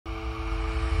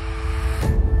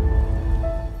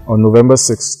On November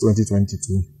 6,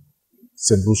 2022,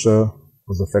 St. Lucia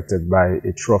was affected by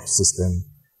a trough system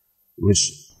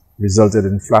which resulted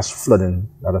in flash flooding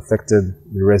that affected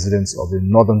the residents of the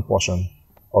northern portion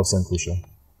of St. Lucia.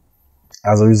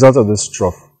 As a result of this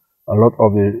trough, a lot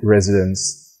of the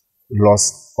residents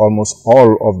lost almost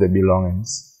all of their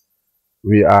belongings.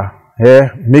 We are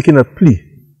here making a plea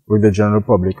with the general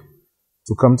public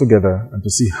to come together and to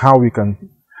see how we can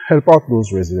help out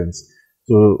those residents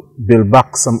to build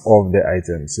back some of their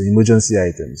items, so emergency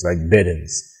items like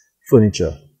beddings,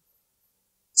 furniture,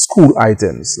 school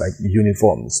items like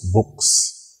uniforms,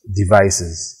 books,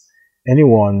 devices.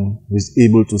 Anyone who is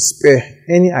able to spare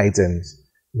any items,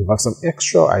 we have some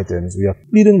extra items, we are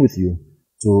pleading with you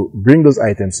to bring those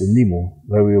items to NEMO,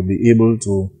 where we will be able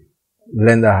to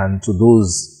lend a hand to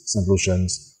those St.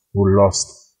 Lucians who lost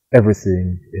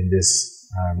everything in this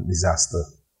disaster.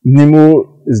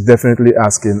 NEMO is definitely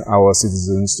asking our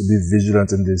citizens to be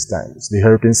vigilant in these times. The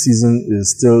hurricane season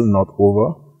is still not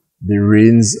over. The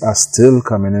rains are still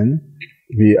coming in.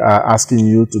 We are asking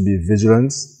you to be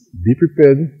vigilant, be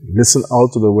prepared, listen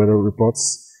out to the weather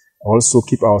reports, also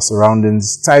keep our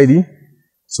surroundings tidy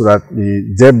so that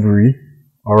the debris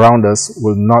around us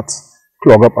will not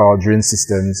clog up our drain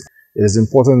systems. It is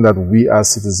important that we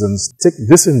as citizens take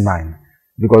this in mind,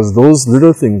 because those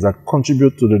little things that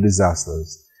contribute to the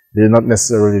disasters, they're not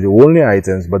necessarily the only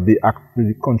items, but they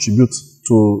actually contribute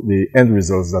to the end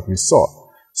results that we saw.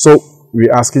 So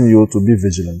we're asking you to be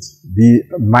vigilant, be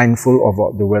mindful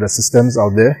of the weather systems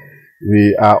out there.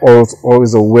 We are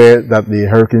always aware that the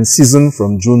hurricane season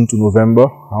from June to November.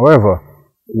 However,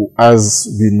 as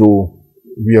we know,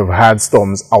 we have had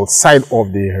storms outside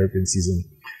of the hurricane season.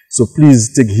 So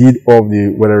please take heed of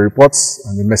the weather reports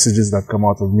and the messages that come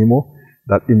out of NEMO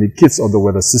that indicates of the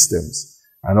weather systems.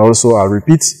 And also, I'll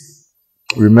repeat,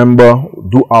 remember,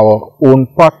 do our own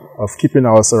part of keeping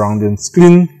our surroundings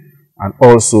clean, and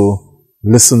also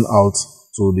listen out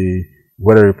to the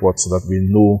weather report so that we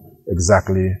know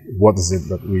exactly what is it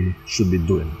that we should be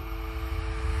doing.